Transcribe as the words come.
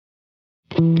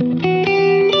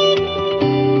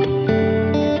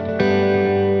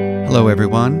Hello,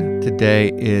 everyone.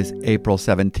 Today is April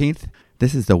 17th.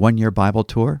 This is the One-Year Bible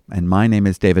Tour, and my name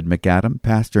is David MacAdam,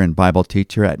 pastor and Bible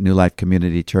teacher at New Life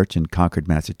Community Church in Concord,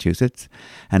 Massachusetts,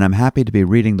 and I'm happy to be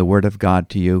reading the Word of God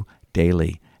to you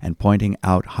daily and pointing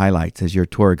out highlights as your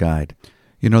tour guide.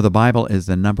 You know, the Bible is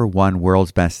the #1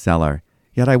 world's bestseller,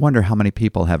 yet I wonder how many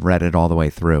people have read it all the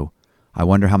way through. I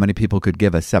wonder how many people could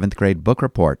give a 7th grade book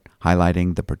report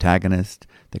highlighting the protagonist,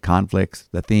 the conflicts,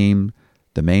 the theme,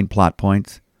 the main plot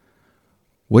points.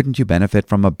 Wouldn't you benefit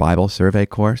from a Bible survey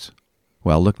course?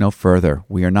 Well, look no further.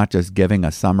 We are not just giving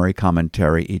a summary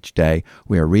commentary each day.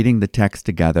 We are reading the text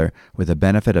together with the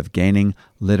benefit of gaining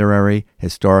literary,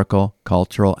 historical,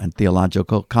 cultural, and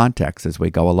theological context as we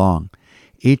go along.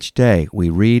 Each day, we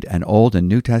read an Old and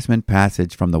New Testament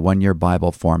passage from the One-Year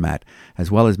Bible format, as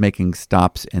well as making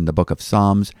stops in the book of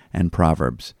Psalms and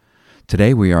Proverbs.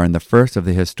 Today, we are in the first of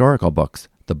the historical books,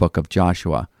 the book of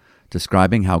Joshua,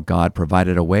 describing how God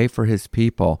provided a way for his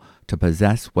people to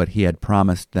possess what he had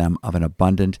promised them of an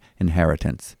abundant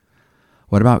inheritance.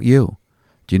 What about you?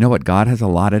 Do you know what God has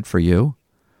allotted for you?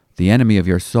 The enemy of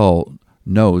your soul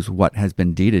knows what has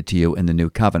been deeded to you in the new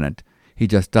covenant. He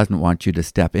just doesn't want you to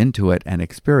step into it and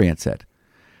experience it.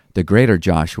 The greater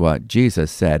Joshua,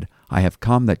 Jesus, said, "I have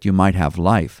come that you might have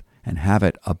life and have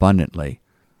it abundantly."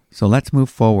 So let's move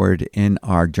forward in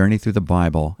our journey through the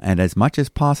Bible, and as much as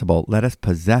possible, let us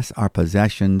possess our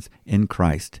possessions in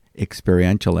Christ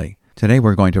experientially. Today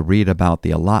we're going to read about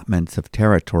the allotments of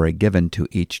territory given to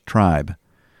each tribe.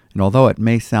 And although it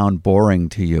may sound boring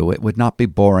to you, it would not be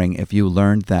boring if you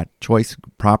learned that choice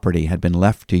property had been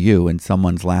left to you in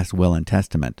someone's last will and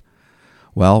testament.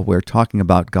 Well, we're talking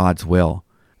about God's will.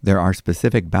 There are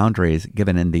specific boundaries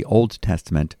given in the Old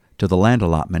Testament to the land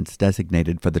allotments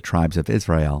designated for the tribes of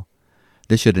Israel.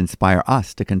 This should inspire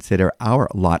us to consider our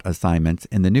lot assignments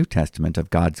in the New Testament of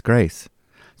God's grace.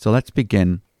 So let's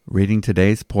begin reading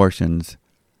today's portions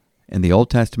in the Old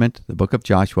Testament, the book of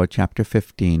Joshua, chapter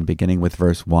 15, beginning with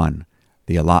verse 1,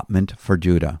 the allotment for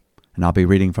Judah. And I'll be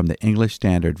reading from the English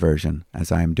Standard Version,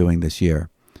 as I am doing this year.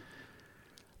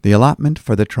 The allotment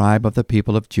for the tribe of the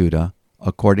people of Judah,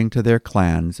 according to their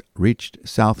clans, reached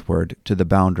southward to the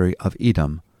boundary of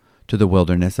Edom, to the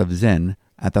wilderness of Zin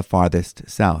at the farthest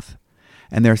south.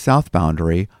 And their south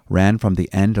boundary ran from the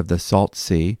end of the Salt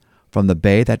Sea, from the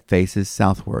bay that faces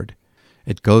southward.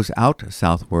 It goes out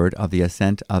southward of the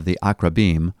ascent of the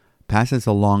Akrabim, passes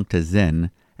along to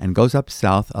Zin, and goes up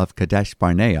south of Kadesh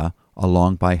Barnea,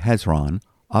 along by Hezron,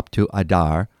 up to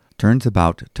Adar, turns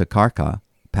about to Karka,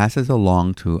 passes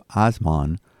along to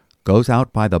Asmon, goes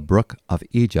out by the brook of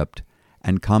Egypt,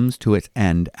 and comes to its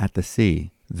end at the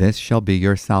sea. This shall be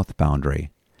your south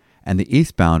boundary. And the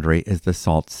east boundary is the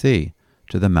Salt Sea,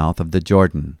 to the mouth of the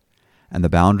Jordan. And the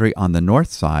boundary on the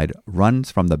north side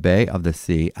runs from the bay of the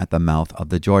sea at the mouth of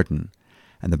the Jordan.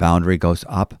 And the boundary goes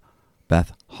up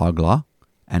Beth Hoglah,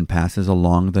 and passes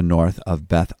along the north of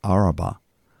Beth Arabah.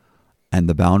 And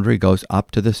the boundary goes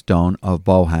up to the stone of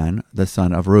Bohan, the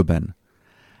son of Reuben.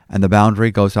 And the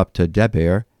boundary goes up to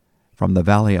Debir, from the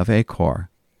valley of Achor,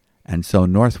 and so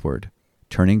northward,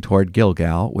 turning toward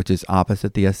Gilgal, which is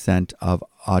opposite the ascent of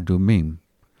Adumim,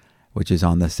 which is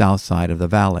on the south side of the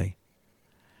valley.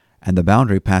 And the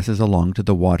boundary passes along to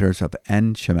the waters of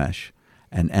En-Shemesh,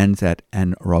 and ends at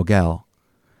En-Rogel.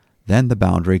 Then the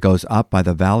boundary goes up by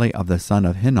the valley of the son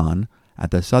of Hinnon,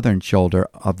 at the southern shoulder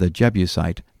of the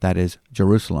Jebusite, that is,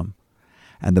 Jerusalem.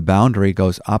 And the boundary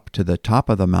goes up to the top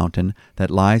of the mountain that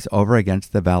lies over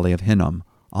against the valley of Hinnom,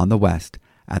 on the west,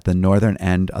 at the northern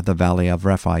end of the valley of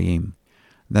Rephaim.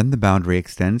 Then the boundary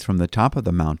extends from the top of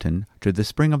the mountain to the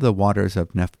spring of the waters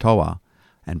of Nephtoah,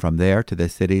 and from there to the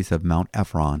cities of Mount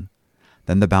Ephron.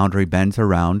 Then the boundary bends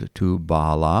around to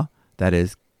Baalah, that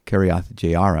is, Kiriath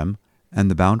Jearim,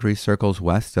 and the boundary circles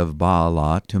west of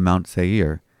Baalah to Mount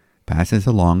Seir, passes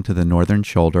along to the northern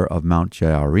shoulder of Mount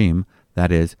Jearim,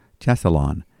 that is,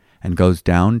 Chesalon, and goes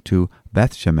down to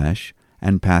Beth-Shemesh,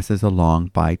 and passes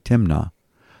along by Timnah.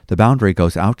 The boundary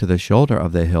goes out to the shoulder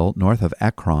of the hill north of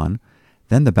Ekron.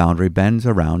 Then the boundary bends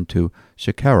around to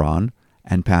Shikeron,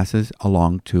 and passes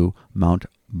along to Mount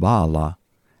Baalah,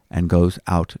 and goes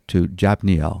out to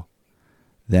Jabneel.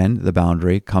 Then the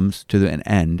boundary comes to an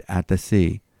end at the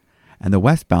sea. And the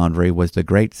west boundary was the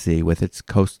great sea with its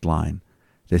coastline.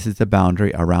 This is the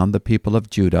boundary around the people of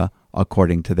Judah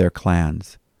according to their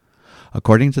clans.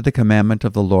 According to the commandment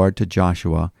of the Lord to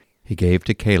Joshua, he gave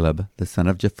to Caleb, the son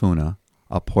of Jephunneh,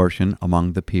 a portion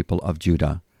among the people of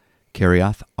Judah.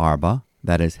 Kiriath Arba,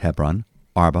 that is Hebron.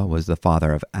 Arba was the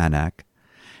father of Anak.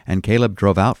 And Caleb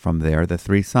drove out from there the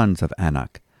 3 sons of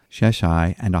Anak,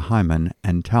 Sheshai, and Ahiman,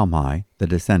 and Talmai, the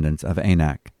descendants of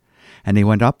Anak. And he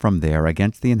went up from there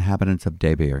against the inhabitants of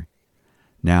Debir.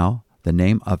 Now the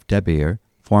name of Debir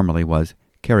formerly was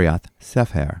Kiriath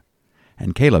Sepher.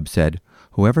 And Caleb said,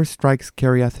 Whoever strikes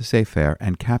Kiriath Sepher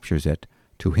and captures it,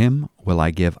 to him will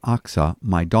I give Achsah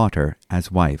my daughter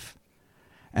as wife.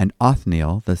 And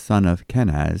Othniel the son of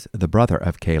Kenaz, the brother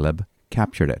of Caleb,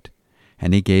 captured it,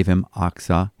 and he gave him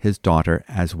Achsah his daughter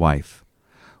as wife.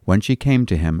 When she came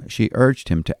to him, she urged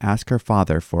him to ask her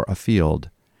father for a field.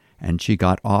 And she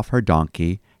got off her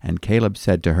donkey, and Caleb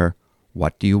said to her,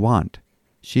 What do you want?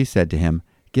 She said to him,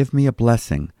 Give me a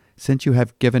blessing. Since you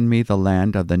have given me the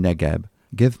land of the Negeb,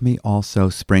 give me also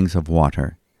springs of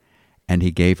water. And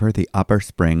he gave her the upper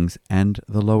springs and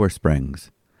the lower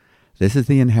springs. This is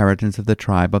the inheritance of the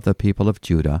tribe of the people of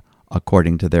Judah,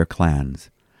 according to their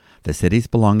clans. The cities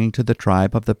belonging to the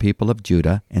tribe of the people of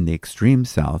Judah in the extreme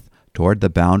south, toward the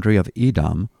boundary of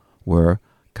Edom, were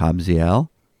Kabzeel,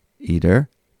 Eder,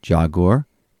 Jagur,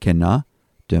 Kinnah,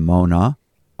 Dimonah,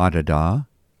 Adadah,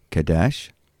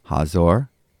 Kadesh, Hazor,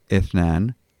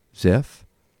 Ithnan, Ziph,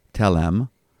 Telem,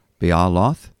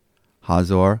 Bealoth,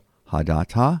 Hazor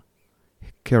Hadattah,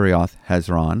 Kirioth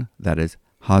Hezron, that is,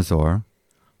 Hazor,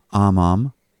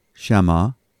 Amam,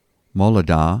 Shema,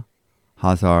 Moladah,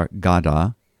 Hazar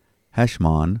Gada,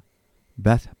 Heshmon,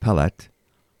 Beth Pelet,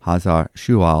 Hazar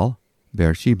Shual,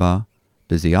 Beersheba,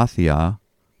 Biziathia,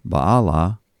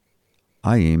 Baalah,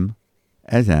 Aim,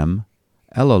 Ezem,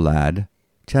 Elolad,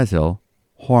 Chezil,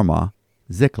 Hormah,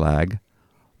 Ziklag,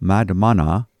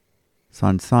 Madmannah,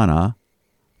 Sansana,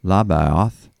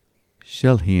 Labaoth,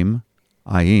 Shilhim,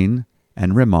 Ain,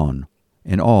 and Rimmon,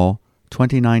 in all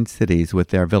 29 cities with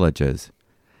their villages.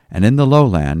 And in the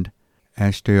lowland,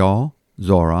 Eshtaol,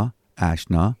 Zorah,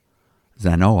 Ashna,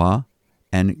 Zanoah,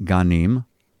 and Ganim,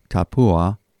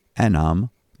 Tapua, Enam,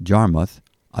 Jarmuth,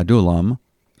 Adullam,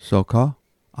 Sokoh,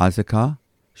 Azekah,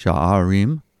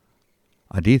 Sha'arim,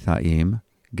 Adithaim,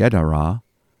 Gedarah,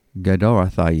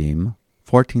 Gedorathaim,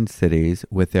 14 cities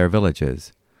with their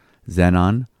villages.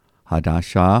 Zenon,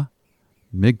 Hadashah,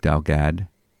 Migdalgad,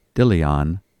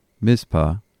 Dilion,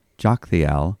 Mizpah,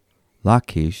 Joktheel,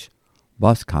 Lachish,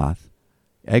 Boskath,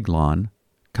 Eglon,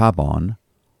 Kabon,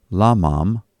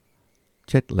 Lamam,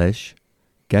 Chitlish,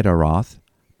 Gederoth,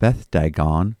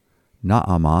 Beth-dagon,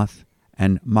 Naamath,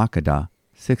 and Makkedah,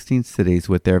 16 cities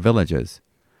with their villages.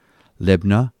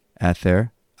 Libnah,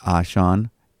 Ether, Ashan,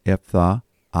 Iphtah,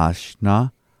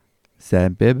 Ashna,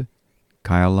 Sebib,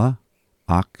 Keilah,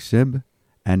 Achzib,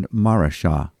 and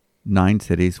Marashah, 9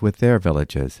 cities with their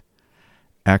villages.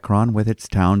 Ekron with its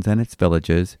towns and its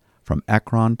villages, from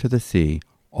Ekron to the sea,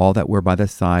 all that were by the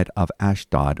side of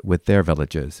Ashdod with their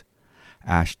villages.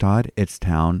 Ashdod, its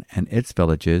town and its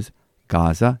villages,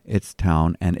 Gaza, its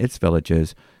town and its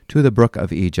villages, to the brook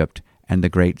of Egypt and the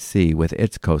great sea with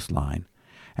its coastline.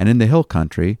 And in the hill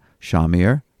country,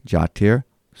 Shamir, Jatir,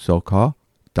 Sokoh,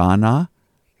 Dana,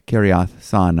 Kiriath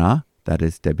Sana, that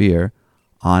is Debir,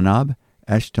 Anab,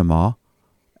 Eshtemoh,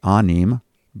 Anim,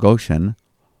 Goshen,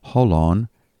 Holon,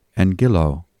 and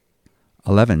Gilo,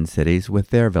 11 cities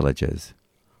with their villages.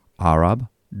 Arab,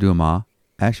 Duma,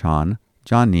 Eshan,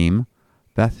 Janim,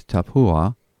 Beth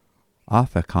Tappuah,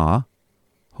 Aphekah,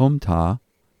 Humtah,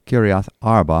 Kiriath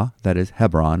Arba, that is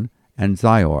Hebron, and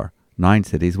Zior, 9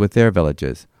 cities with their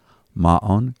villages.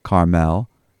 Maon, Carmel,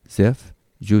 Ziph,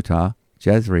 Juttah,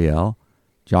 Jezreel,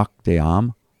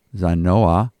 Jokdeam,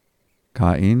 Zanoah,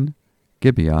 Cain,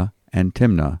 Gibeah, and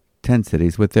Timnah, 10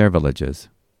 cities with their villages.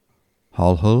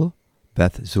 Halhul,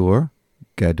 Beth Zur,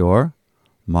 Gedor,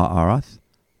 Ma'arath,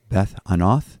 Beth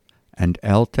Anoth, and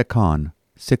El Tekon,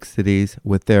 6 cities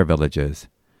with their villages.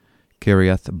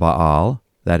 Kiriath Baal,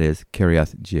 that is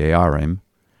Kiriath Jearim,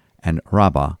 and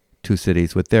Rabbah, 2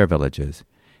 cities with their villages.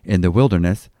 In the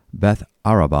wilderness, Beth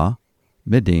Arabah,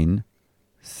 Midin,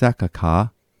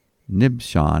 Sekakah,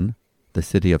 Nibshan, the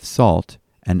city of salt,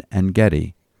 and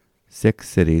Engedi, 6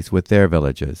 cities with their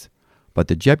villages. But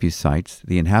the Jebusites,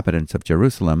 the inhabitants of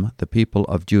Jerusalem, the people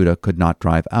of Judah could not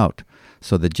drive out.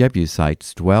 So the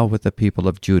Jebusites dwell with the people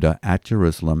of Judah at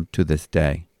Jerusalem to this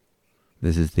day.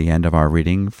 This is the end of our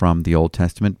reading from the Old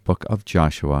Testament book of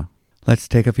Joshua. Let's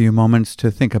take a few moments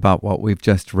to think about what we've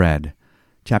just read.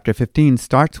 Chapter 15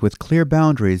 starts with clear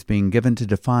boundaries being given to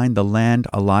define the land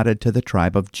allotted to the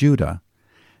tribe of Judah.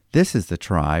 This is the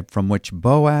tribe from which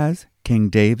Boaz, King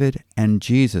David, and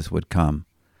Jesus would come.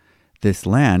 This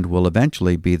land will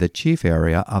eventually be the chief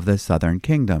area of the southern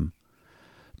kingdom.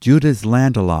 Judah's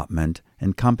land allotment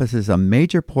encompasses a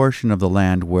major portion of the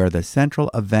land where the central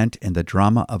event in the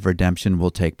drama of redemption will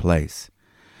take place.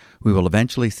 We will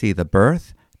eventually see the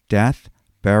birth, death,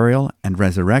 burial, and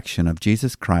resurrection of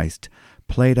Jesus Christ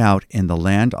played out in the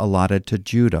land allotted to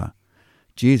Judah.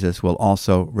 Jesus will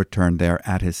also return there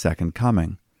at his second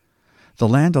coming. The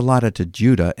land allotted to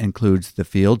Judah includes the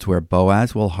fields where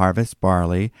Boaz will harvest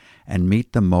barley and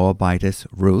meet the Moabitess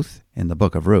Ruth in the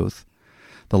book of Ruth.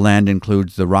 The land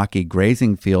includes the rocky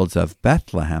grazing fields of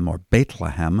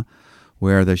Bethlehem,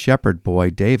 where the shepherd boy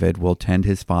David will tend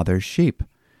his father's sheep.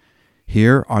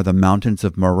 Here are the mountains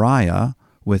of Moriah,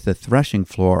 with the threshing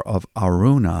floor of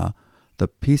Araunah, the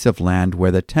piece of land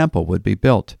where the temple would be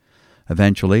built.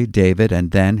 Eventually, David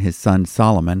and then his son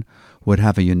Solomon would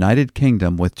have a united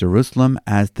kingdom with Jerusalem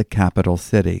as the capital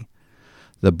city.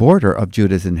 The border of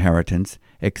Judah's inheritance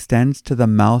extends to the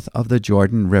mouth of the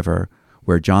Jordan River,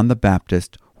 where John the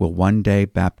Baptist will one day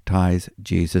baptize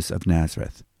Jesus of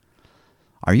Nazareth.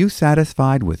 Are you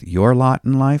satisfied with your lot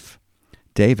in life?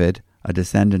 David, a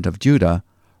descendant of Judah,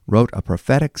 wrote a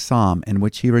prophetic psalm in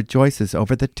which he rejoices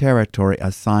over the territory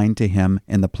assigned to him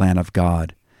in the plan of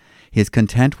God. He is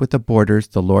content with the borders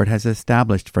the Lord has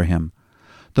established for him.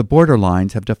 The border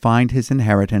lines have defined his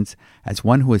inheritance as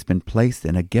one who has been placed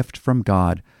in a gift from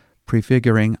God,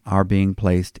 prefiguring our being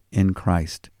placed in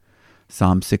Christ.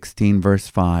 Psalm 16, verse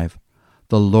 5,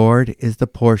 "The Lord is the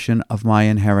portion of my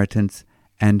inheritance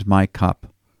and my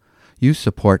cup. You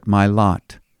support my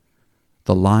lot.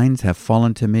 The lines have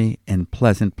fallen to me in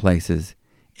pleasant places.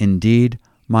 Indeed,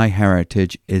 my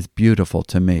heritage is beautiful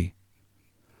to me."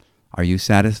 Are you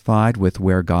satisfied with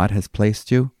where God has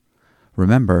placed you?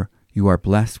 Remember, you are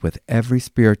blessed with every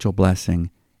spiritual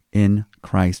blessing in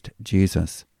Christ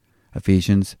Jesus.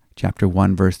 Ephesians chapter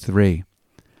 1, verse 3.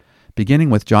 Beginning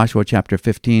with Joshua chapter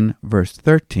 15, verse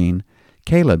 13,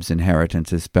 Caleb's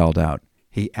inheritance is spelled out.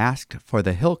 He asked for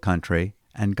the hill country,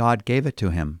 and God gave it to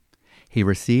him. He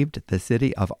received the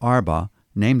city of Arba,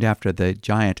 named after the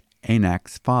giant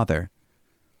Anak's father.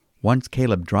 Once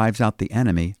Caleb drives out the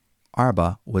enemy,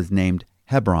 Arba was named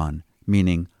Hebron,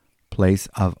 meaning place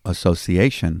of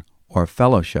association or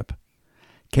fellowship.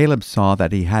 Caleb saw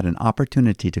that he had an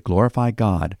opportunity to glorify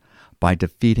God by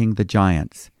defeating the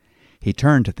giants. He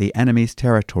turned the enemy's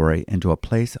territory into a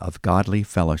place of godly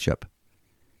fellowship.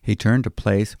 He turned a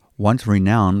place once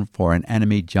renowned for an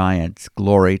enemy giant's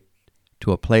glory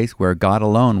to a place where God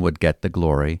alone would get the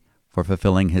glory for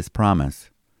fulfilling his promise.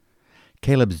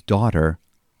 Caleb's daughter,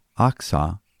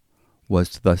 Achsah,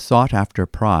 was the sought-after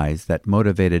prize that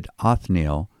motivated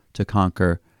Othniel to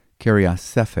conquer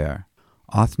Kiriath-Sepher.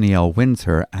 Othniel wins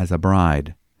her as a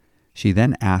bride. She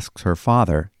then asks her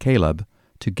father, Caleb,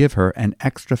 to give her an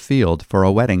extra field for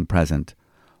a wedding present,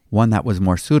 one that was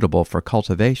more suitable for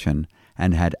cultivation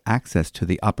and had access to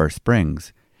the upper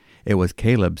springs. It was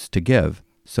Caleb's to give,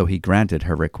 so he granted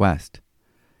her request.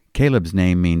 Caleb's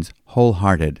name means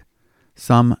wholehearted.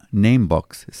 Some name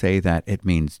books say that it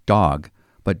means dog,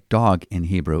 but dog in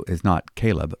Hebrew is not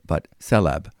Caleb, but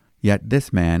Seleb. Yet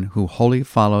this man who wholly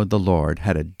followed the Lord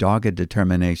had a dogged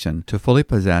determination to fully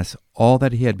possess all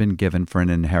that he had been given for an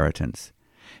inheritance.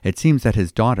 It seems that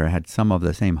his daughter had some of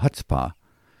the same chutzpah.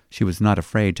 She was not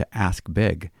afraid to ask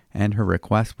big, and her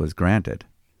request was granted.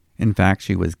 In fact,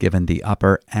 she was given the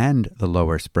upper and the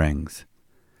lower springs.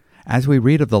 As we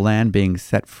read of the land being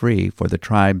set free for the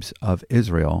tribes of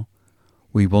Israel,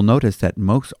 we will notice that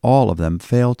most all of them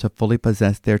failed to fully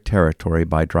possess their territory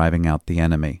by driving out the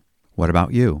enemy. What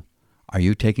about you? Are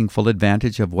you taking full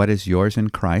advantage of what is yours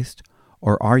in Christ,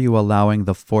 or are you allowing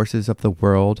the forces of the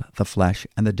world, the flesh,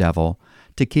 and the devil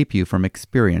to keep you from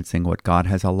experiencing what God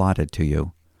has allotted to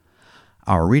you?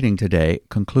 Our reading today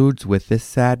concludes with this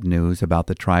sad news about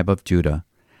the tribe of Judah.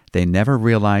 They never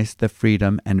realized the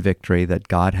freedom and victory that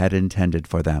God had intended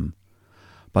for them.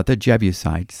 But the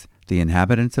Jebusites, the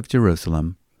inhabitants of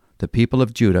Jerusalem, the people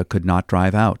of Judah could not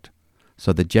drive out.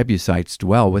 So the Jebusites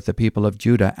dwell with the people of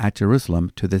Judah at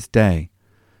Jerusalem to this day.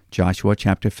 Joshua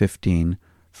chapter 15,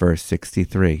 verse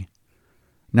 63.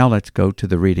 Now let's go to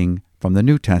the reading from the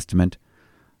New Testament,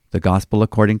 the Gospel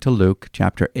according to Luke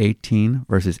chapter 18,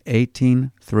 verses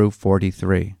 18 through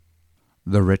 43.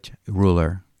 The rich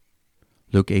ruler.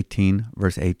 Luke 18,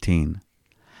 verse 18.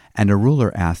 And a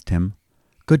ruler asked him,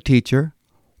 "Good teacher,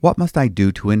 what must I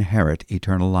do to inherit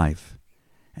eternal life?"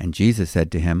 And Jesus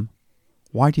said to him,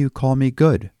 "Why do you call me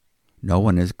good? No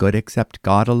one is good except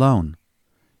God alone.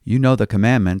 You know the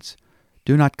commandments: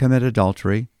 do not commit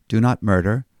adultery, do not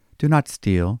murder, do not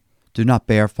steal, do not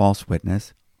bear false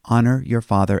witness, honor your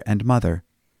father and mother."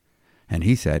 And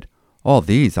he said, "All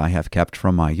these I have kept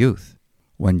from my youth."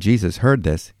 When Jesus heard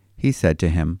this, he said to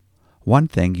him, "One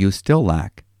thing you still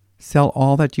lack. Sell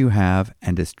all that you have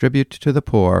and distribute to the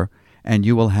poor, and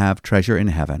you will have treasure in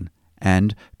heaven.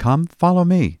 And come, follow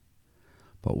me."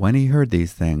 But when he heard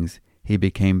these things, he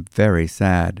became very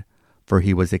sad, for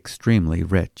he was extremely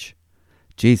rich.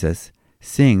 Jesus,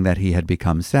 seeing that he had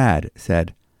become sad,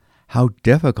 said, "How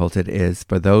difficult it is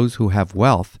for those who have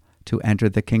wealth to enter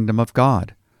the kingdom of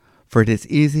God! For it is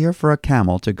easier for a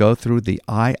camel to go through the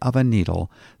eye of a needle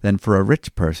than for a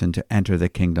rich person to enter the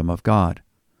kingdom of God."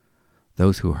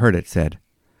 Those who heard it said,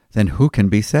 "Then who can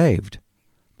be saved?"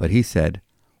 But he said,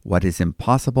 "What is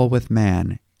impossible with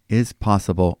man is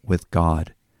possible with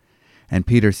God." And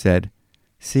Peter said,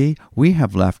 "See, we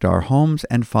have left our homes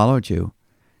and followed you."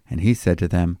 And he said to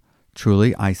them,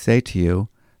 "Truly I say to you,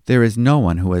 there is no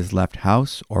one who has left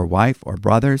house or wife or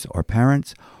brothers or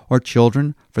parents or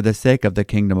children for the sake of the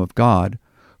kingdom of God,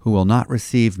 who will not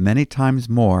receive many times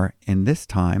more in this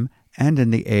time and in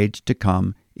the age to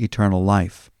come eternal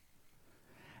life."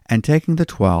 And taking the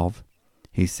 12,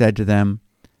 he said to them,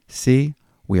 "See,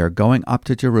 we are going up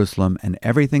to Jerusalem, and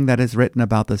everything that is written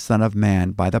about the Son of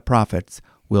Man by the prophets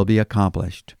will be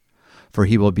accomplished. For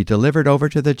he will be delivered over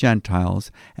to the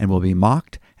Gentiles, and will be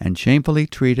mocked and shamefully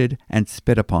treated and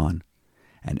spit upon.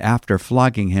 And after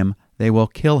flogging him, they will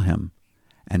kill him.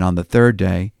 And on the third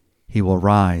day he will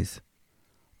rise."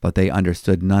 But they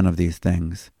understood none of these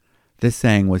things. This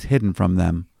saying was hidden from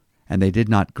them, and they did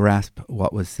not grasp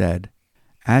what was said.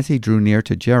 As he drew near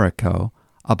to Jericho,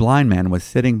 a blind man was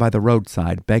sitting by the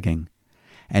roadside begging.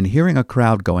 And hearing a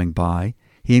crowd going by,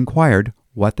 he inquired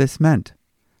what this meant.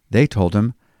 They told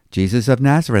him, "Jesus of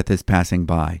Nazareth is passing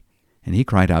by." And he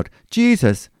cried out,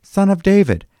 "Jesus, Son of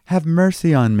David, have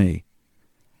mercy on me."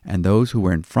 And those who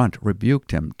were in front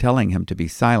rebuked him, telling him to be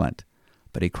silent.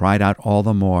 But he cried out all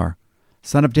the more,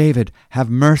 "Son of David, have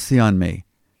mercy on me."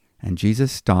 And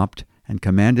Jesus stopped and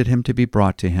commanded him to be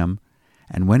brought to him.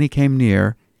 And when he came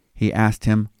near, he asked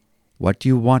him, "What do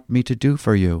you want me to do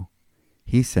for you?"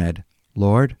 He said,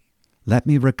 "Lord, let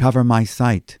me recover my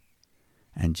sight."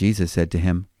 And Jesus said to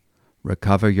him,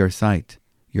 "Recover your sight.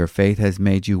 Your faith has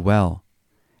made you well."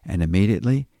 And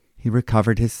immediately he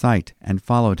recovered his sight and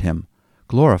followed him,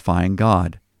 glorifying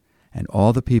God. And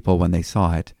all the people, when they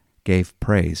saw it, gave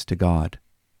praise to God.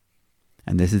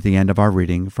 And this is the end of our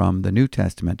reading from the New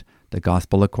Testament, the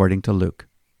Gospel according to Luke.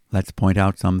 Let's point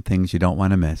out some things you don't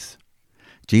want to miss.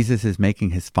 Jesus is making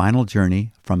his final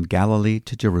journey from Galilee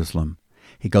to Jerusalem.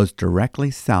 He goes directly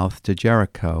south to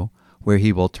Jericho, where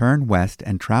he will turn west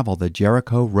and travel the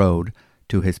Jericho road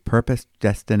to his purposed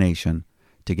destination,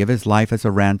 to give his life as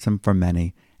a ransom for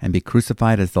many and be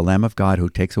crucified as the Lamb of God who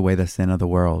takes away the sin of the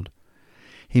world.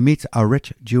 He meets a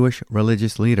rich Jewish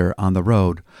religious leader on the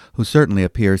road, who certainly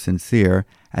appears sincere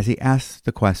as he asks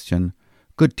the question,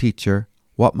 "Good teacher,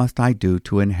 what must I do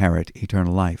to inherit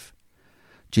eternal life?"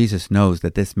 Jesus knows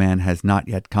that this man has not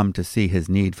yet come to see his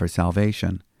need for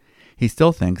salvation. He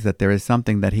still thinks that there is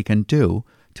something that he can do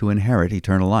to inherit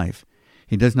eternal life.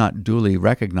 He does not duly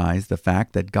recognize the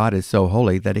fact that God is so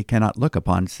holy that he cannot look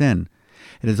upon sin.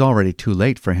 It is already too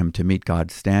late for him to meet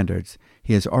God's standards.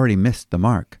 He has already missed the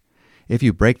mark. If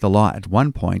you break the law at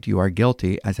one point, you are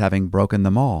guilty as having broken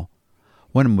them all.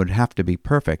 One would have to be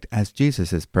perfect, as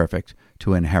Jesus is perfect,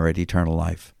 to inherit eternal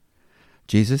life.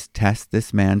 Jesus tests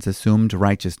this man's assumed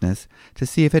righteousness to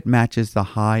see if it matches the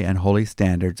high and holy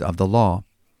standards of the law.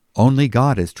 Only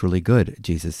God is truly good,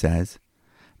 Jesus says.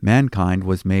 Mankind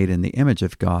was made in the image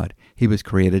of God. He was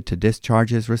created to discharge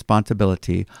his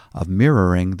responsibility of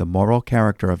mirroring the moral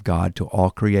character of God to all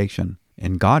creation.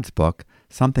 In God's book,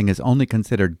 something is only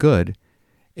considered good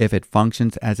if it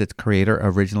functions as its creator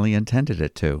originally intended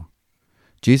it to.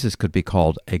 Jesus could be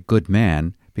called a good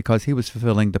man because he was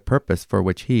fulfilling the purpose for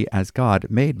which he, as God,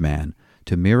 made man,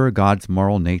 to mirror God's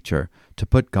moral nature, to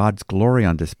put God's glory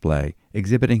on display,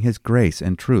 exhibiting his grace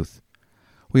and truth.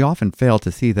 We often fail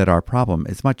to see that our problem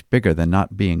is much bigger than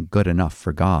not being good enough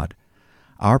for God.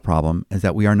 Our problem is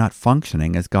that we are not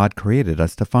functioning as God created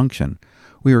us to function.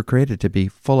 We were created to be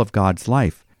full of God's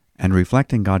life and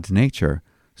reflecting God's nature,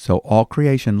 so all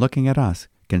creation looking at us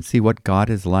can see what God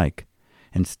is like.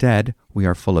 Instead, we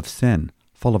are full of sin,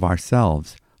 full of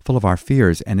ourselves, full of our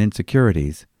fears and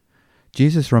insecurities.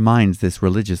 Jesus reminds this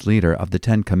religious leader of the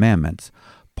 10 Commandments,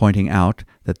 pointing out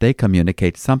that they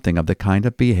communicate something of the kind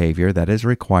of behavior that is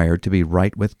required to be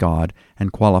right with God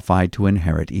and qualified to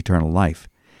inherit eternal life.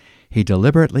 He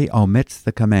deliberately omits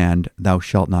the command, "Thou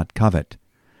shalt not covet."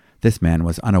 This man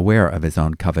was unaware of his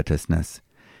own covetousness.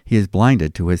 He is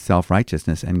blinded to his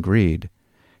self-righteousness and greed.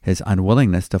 His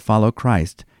unwillingness to follow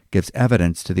Christ gives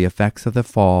evidence to the effects of the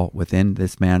fall within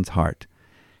this man's heart.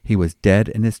 He was dead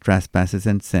in his trespasses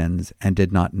and sins and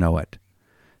did not know it.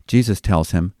 Jesus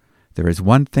tells him, "There is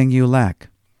one thing you lack."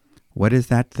 What is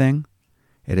that thing?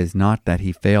 It is not that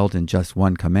he failed in just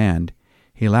one command.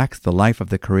 He lacks the life of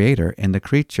the Creator in the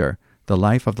creature, the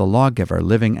life of the lawgiver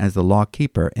living as the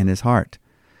lawkeeper in his heart.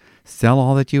 Sell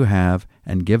all that you have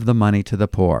and give the money to the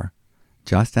poor.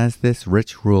 Just as this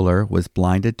rich ruler was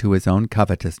blinded to his own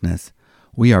covetousness,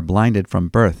 we are blinded from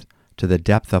birth to the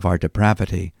depth of our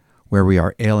depravity, where we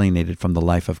are alienated from the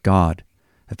life of God.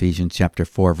 Ephesians chapter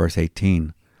 4, verse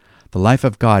 18. The life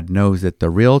of God knows that the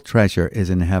real treasure is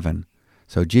in heaven.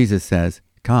 So Jesus says,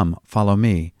 "Come, follow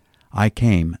me. I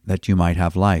came that you might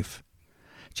have life."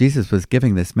 Jesus was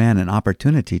giving this man an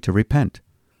opportunity to repent.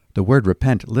 The word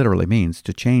repent literally means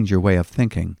to change your way of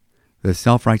thinking. The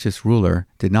self-righteous ruler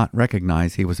did not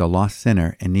recognize he was a lost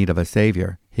sinner in need of a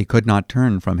Savior. He could not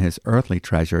turn from his earthly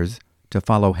treasures to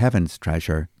follow heaven's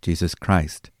treasure, Jesus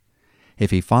Christ.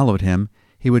 If he followed him,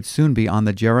 he would soon be on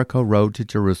the Jericho road to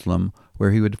Jerusalem,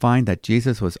 where he would find that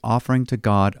Jesus was offering to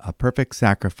God a perfect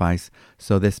sacrifice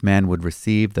so this man would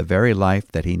receive the very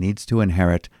life that he needs to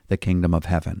inherit the kingdom of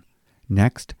heaven.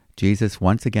 Next, Jesus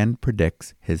once again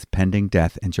predicts his pending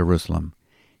death in Jerusalem.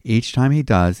 Each time he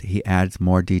does, he adds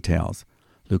more details.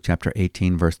 Luke chapter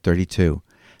 18, verse 32.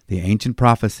 The ancient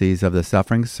prophecies of the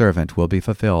suffering servant will be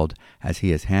fulfilled as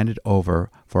he is handed over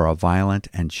for a violent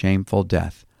and shameful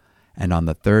death. And on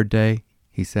the third day,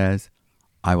 he says,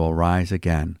 I will rise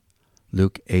again.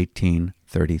 Luke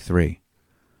 18:33.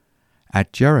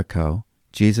 At Jericho,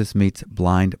 Jesus meets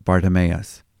blind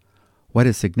Bartimaeus. What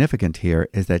is significant here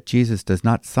is that Jesus does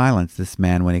not silence this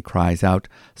man when he cries out,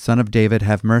 "Son of David,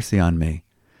 have mercy on me."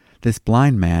 This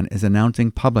blind man is announcing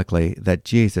publicly that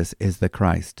Jesus is the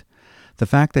Christ. The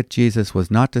fact that Jesus was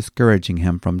not discouraging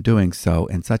him from doing so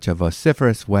in such a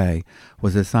vociferous way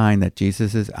was a sign that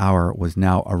Jesus' hour was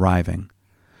now arriving.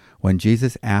 When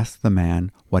Jesus asks the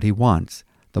man what he wants,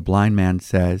 the blind man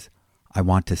says, "I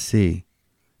want to see."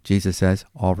 Jesus says,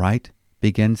 "All right,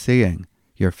 begin seeing.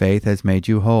 Your faith has made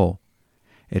you whole."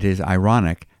 It is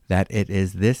ironic that it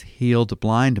is this healed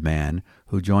blind man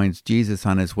who joins Jesus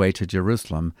on his way to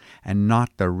Jerusalem and not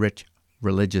the rich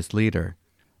religious leader.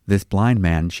 This blind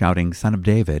man shouting, "Son of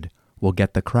David," will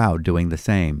get the crowd doing the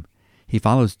same. He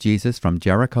follows Jesus from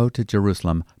Jericho to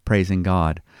Jerusalem, praising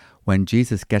God. When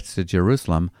Jesus gets to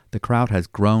Jerusalem, the crowd has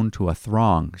grown to a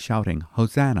throng, shouting,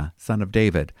 "Hosanna, Son of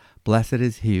David! Blessed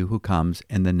is he who comes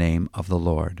in the name of the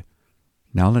Lord."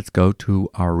 Now let's go to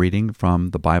our reading from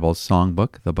the Bible's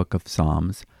songbook, the book of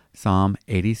Psalms, Psalm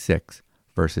 86,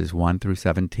 verses 1 through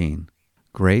 17.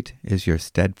 Great is your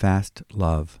steadfast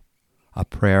love, a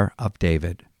prayer of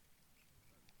David.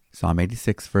 Psalm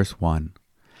 86, verse 1.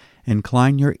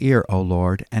 Incline your ear, O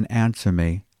Lord, and answer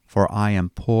me, for I am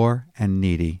poor and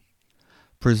needy.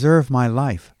 Preserve my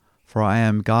life, for I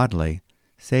am godly.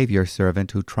 Save your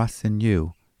servant who trusts in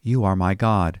you. You are my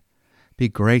God. Be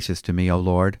gracious to me, O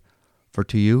Lord, for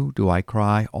to you do I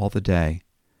cry all the day.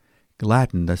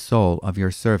 Gladden the soul of your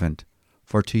servant,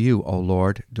 for to you, O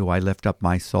Lord, do I lift up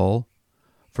my soul.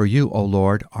 For you, O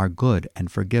Lord, are good and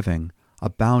forgiving,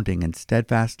 abounding in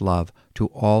steadfast love to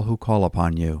all who call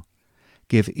upon you.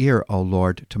 Give ear, O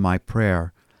Lord, to my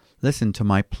prayer. Listen to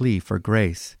my plea for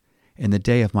grace. In the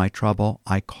day of my trouble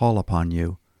I call upon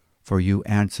you, for you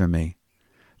answer me.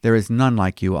 There is none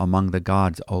like you among the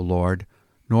gods, O Lord,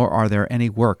 nor are there any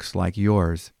works like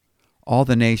yours. All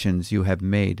the nations you have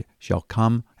made shall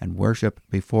come and worship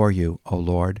before you, O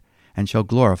Lord, and shall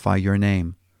glorify your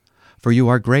name. For you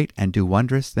are great and do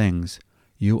wondrous things.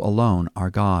 You alone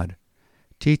are God.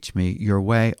 Teach me your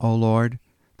way, O Lord,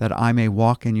 that I may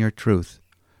walk in your truth.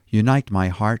 Unite my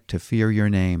heart to fear your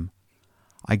name.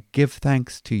 I give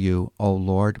thanks to you, O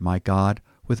Lord my God,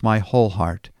 with my whole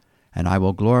heart, and I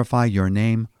will glorify your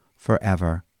name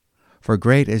forever. For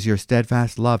great is your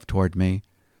steadfast love toward me.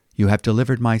 You have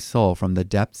delivered my soul from the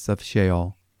depths of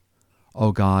Sheol.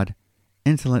 O God,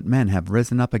 insolent men have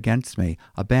risen up against me.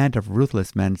 A band of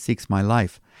ruthless men seeks my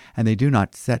life, and they do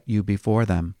not set you before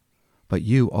them. But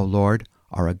you, O Lord,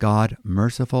 are a God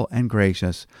merciful and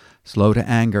gracious, slow to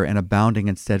anger and abounding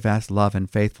in steadfast love and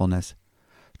faithfulness.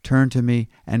 Turn to me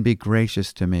and be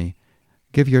gracious to me.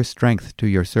 Give your strength to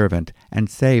your servant, and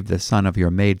save the son of your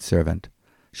maidservant.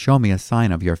 Show me a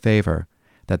sign of your favor,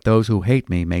 that those who hate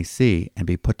me may see and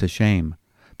be put to shame,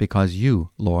 because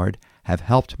you, Lord, have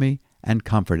helped me and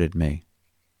comforted me.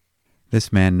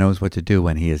 This man knows what to do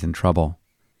when he is in trouble.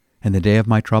 In the day of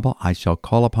my trouble I shall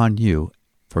call upon you,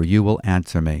 for you will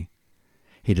answer me.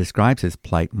 He describes his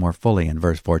plight more fully in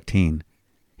verse 14.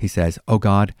 He says, O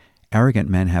God, arrogant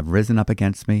men have risen up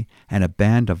against me, and a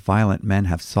band of violent men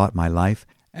have sought my life,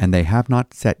 and they have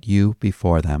not set you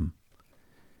before them.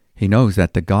 He knows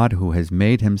that the God who has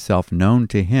made himself known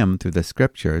to him through the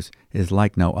Scriptures is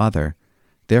like no other.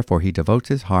 Therefore he devotes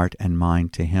his heart and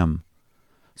mind to him.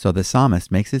 So the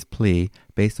psalmist makes his plea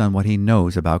based on what he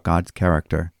knows about God's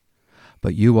character.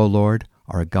 But you, O Lord,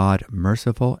 are a God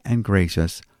merciful and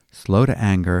gracious, slow to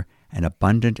anger, and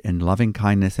abundant in loving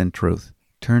kindness and truth.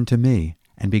 Turn to me,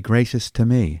 and be gracious to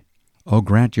me. O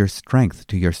grant your strength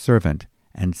to your servant,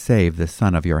 and save the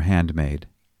son of your handmaid.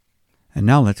 And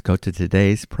now let's go to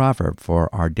today's proverb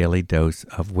for our daily dose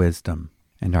of wisdom.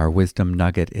 And our wisdom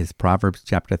nugget is Proverbs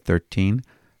chapter 13,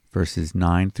 verses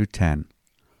 9 through 10.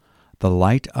 The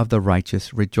light of the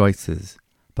righteous rejoices,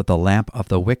 but the lamp of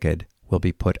the wicked will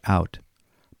be put out.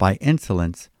 By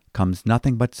insolence comes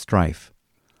nothing but strife,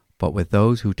 but with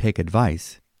those who take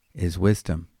advice is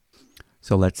wisdom.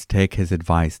 So let's take his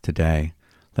advice today.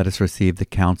 Let us receive the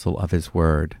counsel of his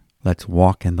word. Let's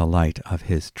walk in the light of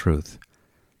his truth.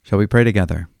 Shall we pray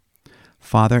together?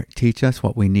 Father, teach us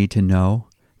what we need to know,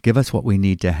 give us what we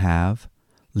need to have,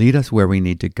 lead us where we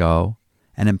need to go,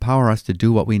 and empower us to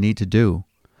do what we need to do.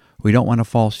 We don't want to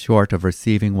fall short of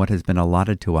receiving what has been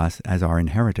allotted to us as our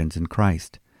inheritance in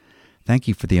Christ. Thank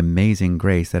you for the amazing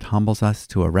grace that humbles us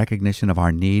to a recognition of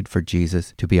our need for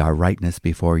Jesus to be our rightness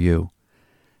before you.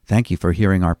 Thank you for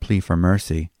hearing our plea for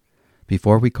mercy.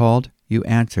 Before we called, you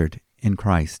answered in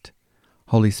Christ.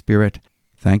 Holy Spirit,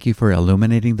 thank you for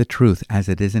illuminating the truth as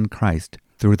it is in Christ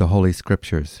through the Holy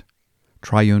Scriptures.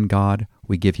 Triune God,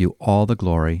 we give you all the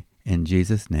glory. In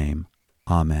Jesus' name,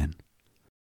 Amen.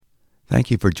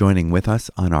 Thank you for joining with us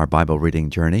on our Bible reading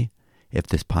journey. If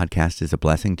this podcast is a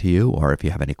blessing to you, or if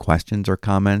you have any questions or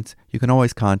comments, you can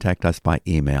always contact us by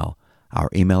email. Our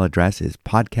email address is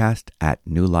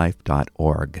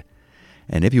podcast@newlife.org.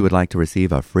 And if you would like to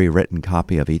receive a free written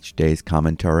copy of each day's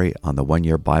commentary on the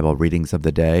one-year Bible readings of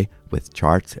the day with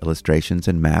charts, illustrations,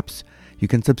 and maps, you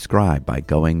can subscribe by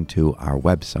going to our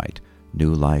website,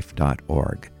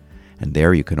 newlife.org. And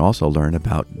there you can also learn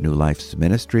about New Life's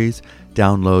ministries,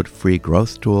 download free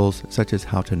growth tools such as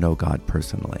how to know God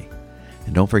personally.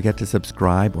 And don't forget to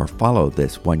subscribe or follow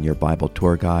this one-year Bible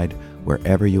tour guide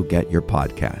wherever you get your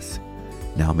podcasts.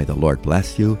 Now may the Lord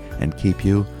bless you and keep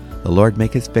you. The Lord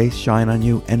make his face shine on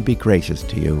you and be gracious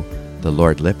to you. The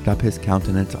Lord lift up his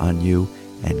countenance on you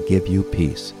and give you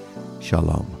peace.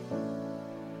 Shalom.